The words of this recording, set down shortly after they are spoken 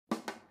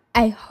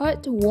A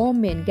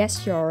heartwarming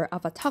gesture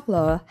of a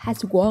toddler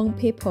has won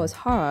people's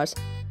hearts.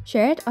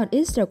 Shared on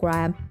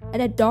Instagram,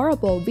 an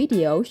adorable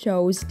video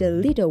shows the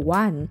little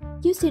one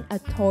using a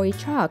toy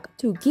truck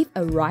to give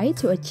a ride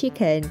to a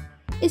chicken.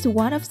 It's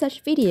one of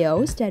such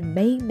videos that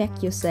may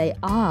make you say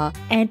 "ah"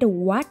 and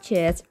watch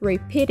it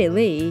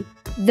repeatedly.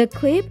 The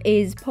clip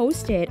is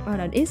posted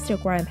on an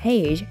Instagram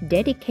page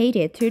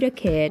dedicated to the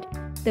kid.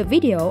 The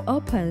video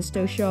opens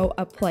to show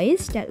a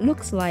place that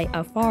looks like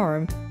a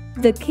farm.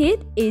 The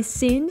kid is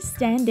seen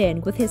standing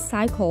with his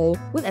cycle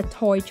with a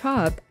toy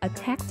truck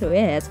attached to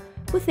it.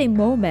 Within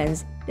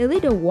moments, the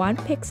little one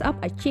picks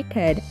up a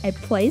chicken and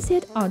places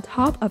it on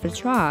top of the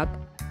truck.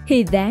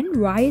 He then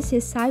rides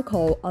his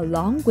cycle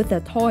along with a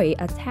toy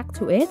attached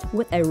to it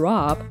with a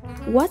rope.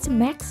 What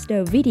makes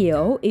the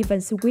video even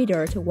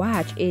sweeter to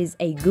watch is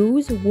a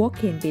goose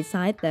walking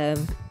beside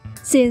them.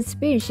 Since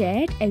being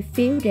shared a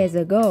few days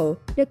ago,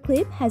 the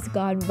clip has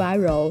gone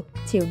viral.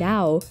 Till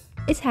now,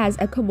 it has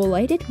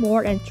accumulated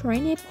more than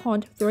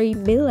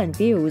 20.3 million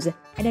views,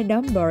 and the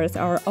numbers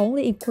are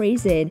only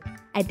increasing.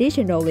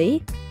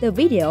 Additionally, the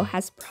video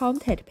has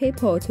prompted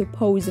people to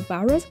post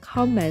various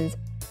comments.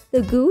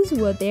 "The goose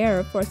were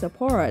there for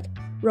support,"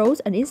 wrote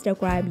an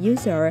Instagram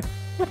user.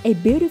 "What a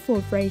beautiful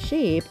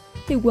friendship.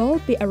 He will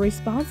be a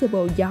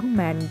responsible young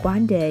man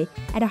one day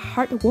and a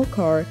hard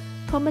worker,"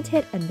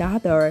 commented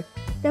another.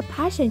 "The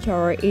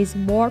passenger is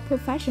more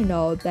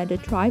professional than the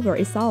driver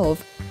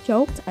itself,"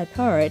 joked a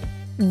third.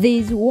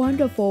 "These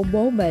wonderful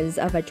moments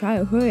of a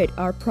childhood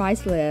are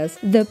priceless.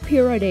 The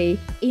purity,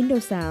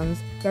 innocence,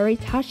 very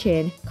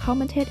touching,"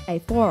 commented a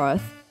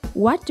fourth.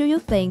 What do you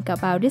think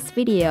about this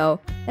video?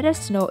 Let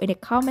us know in the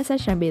comment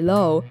section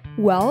below.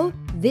 Well,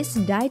 this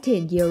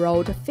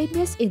 19-year-old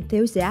fitness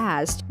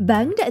enthusiast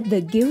banged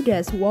the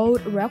Guinness World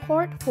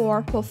Record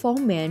for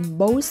performing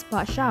both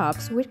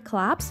push-ups with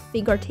claps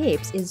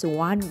fingertips in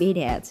 1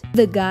 minute.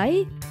 The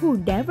guy, who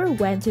never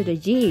went to the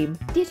gym,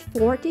 did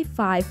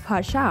 45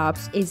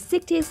 push-ups in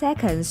 60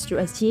 seconds to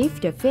achieve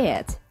the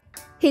feat.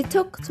 He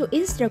took to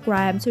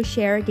Instagram to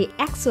share the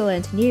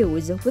excellent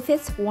news with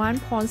his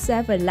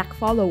 1.7 lakh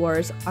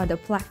followers on the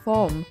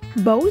platform.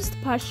 Both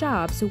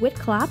push-ups with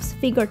claps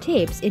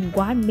fingertips in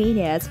 1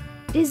 minute.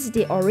 "This is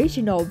the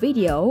original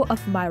video of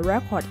my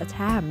record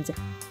attempt,"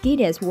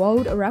 Guinness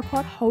World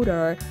Record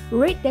holder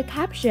read the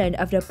caption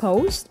of the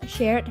post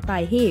shared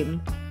by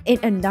him. In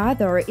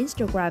another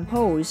Instagram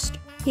post,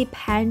 he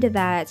penned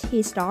that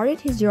he started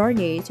his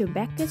journey to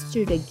make it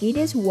to the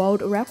Guinness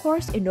World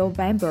Records in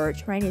November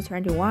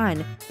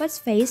 2021, but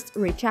faced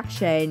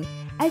rejection.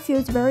 "I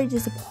feel very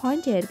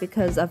disappointed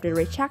because of the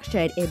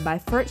rejection in my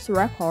first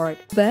record.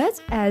 But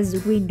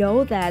as we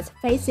know that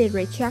facing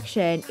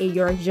rejection in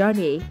your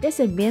journey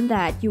doesn't mean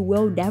that you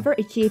will never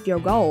achieve your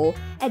goal,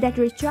 and that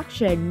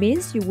rejection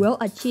means you will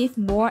achieve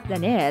more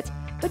than it.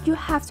 But you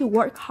have to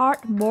work hard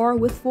more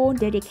with full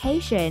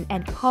dedication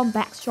and come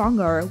back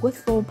stronger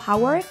with full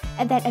power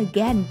and then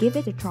again give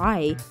it a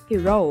try," he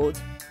wrote.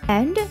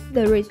 And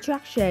the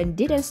rejection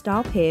didn't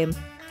stop him,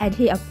 and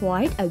he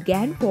applied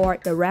again for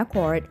the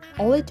record,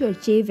 only to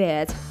achieve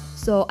it.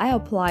 "So I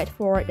applied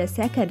for the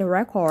second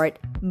record,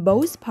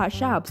 both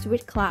push-ups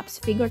with claps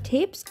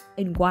fingertips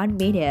in 1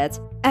 minute.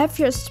 I've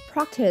just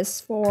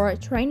practiced for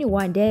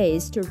 21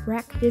 days to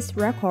break this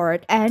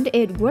record, and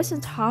it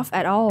wasn't tough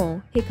at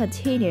all," he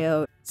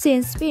continued.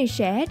 Since being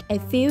shared a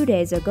few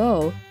days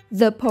ago,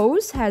 the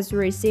post has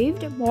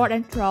received more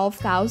than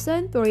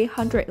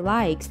 12,300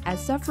 likes and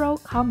several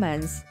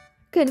comments.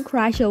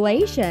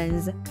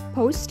 "Congratulations,"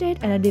 posted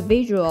an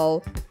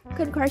individual.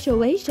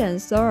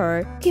 "Congratulations,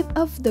 sir. Keep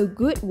up the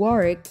good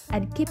work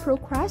and keep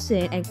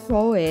progressing and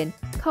growing,"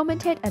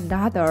 commented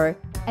another.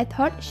 A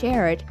third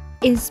shared,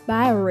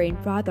 "Inspiring,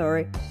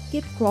 brother.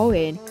 Keep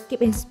growing,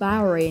 keep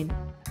inspiring.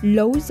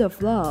 Loads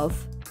of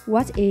love."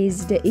 What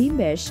is the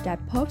image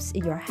that pops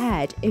in your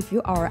head if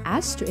you are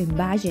asked to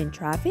imagine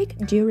traffic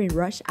during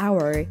rush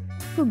hour?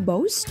 For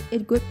most,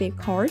 it could be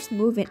cars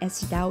moving at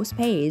snail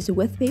pace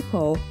with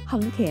people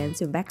honking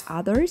to make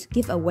others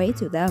give way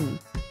to them.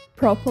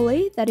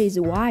 Probably that is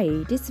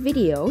why this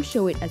video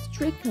showing a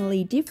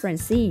strictly different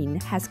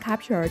scene has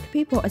captured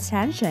people's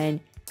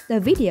attention. The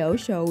video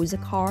shows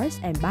cars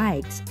and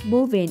bikes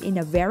moving in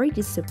a very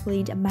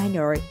disciplined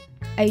manner.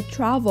 A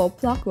travel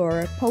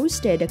blogger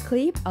posted a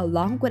clip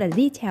along with a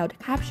detailed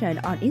caption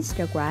on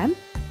Instagram.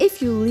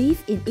 "If you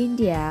live in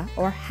India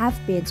or have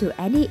been to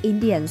any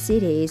Indian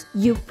cities,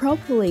 you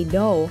probably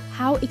know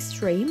how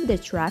extreme the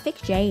traffic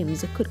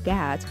jams could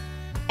get.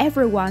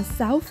 Everyone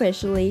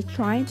selfishly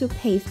trying to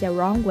pave the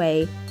wrong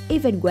way,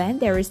 even when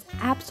there is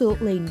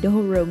absolutely no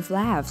room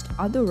left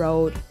on the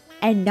road.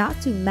 And not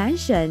to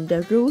mention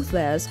the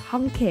ruthless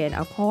honking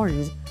of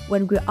horns,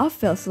 when we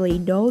obviously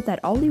know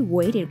that only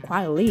waiting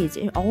quietly is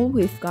all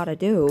we've gotta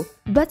do.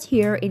 But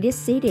here in this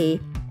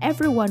city,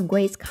 everyone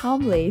waits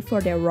calmly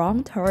for their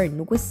wrong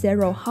turn with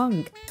zero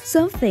honk,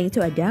 something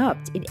to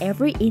adopt in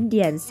every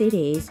Indian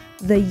city,"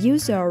 the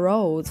user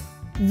wrote.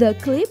 The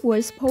clip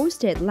was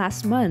posted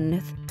last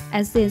month,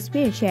 and since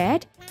being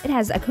shared, it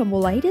has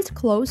accumulated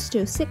close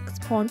to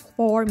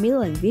 6.4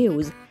 million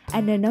views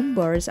and the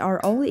numbers are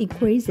only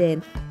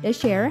increasing. The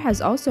share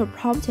has also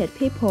prompted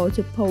people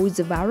to post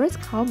various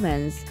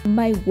comments.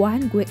 My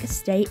 1 week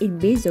stay in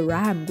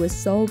Mizoram was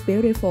so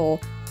beautiful.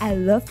 I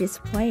love this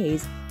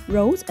place,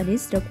 wrote an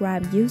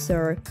Instagram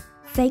user.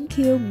 Thank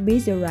you,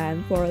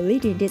 Mizoram, for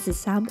leading this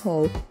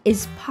example.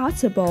 It's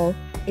possible,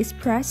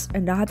 expressed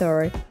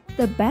another.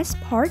 The best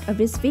part of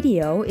this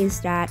video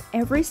is that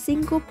every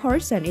single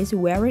person is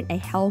wearing a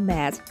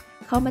helmet,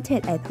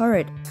 commented a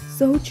third.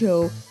 So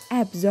true,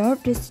 I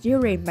observed this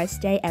during my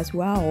stay as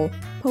well,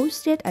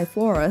 posted a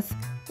fourth.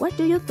 What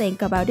do you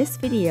think about this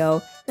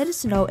video? Let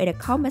us know in the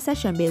comment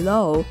section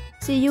below.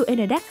 See you in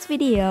the next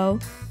video.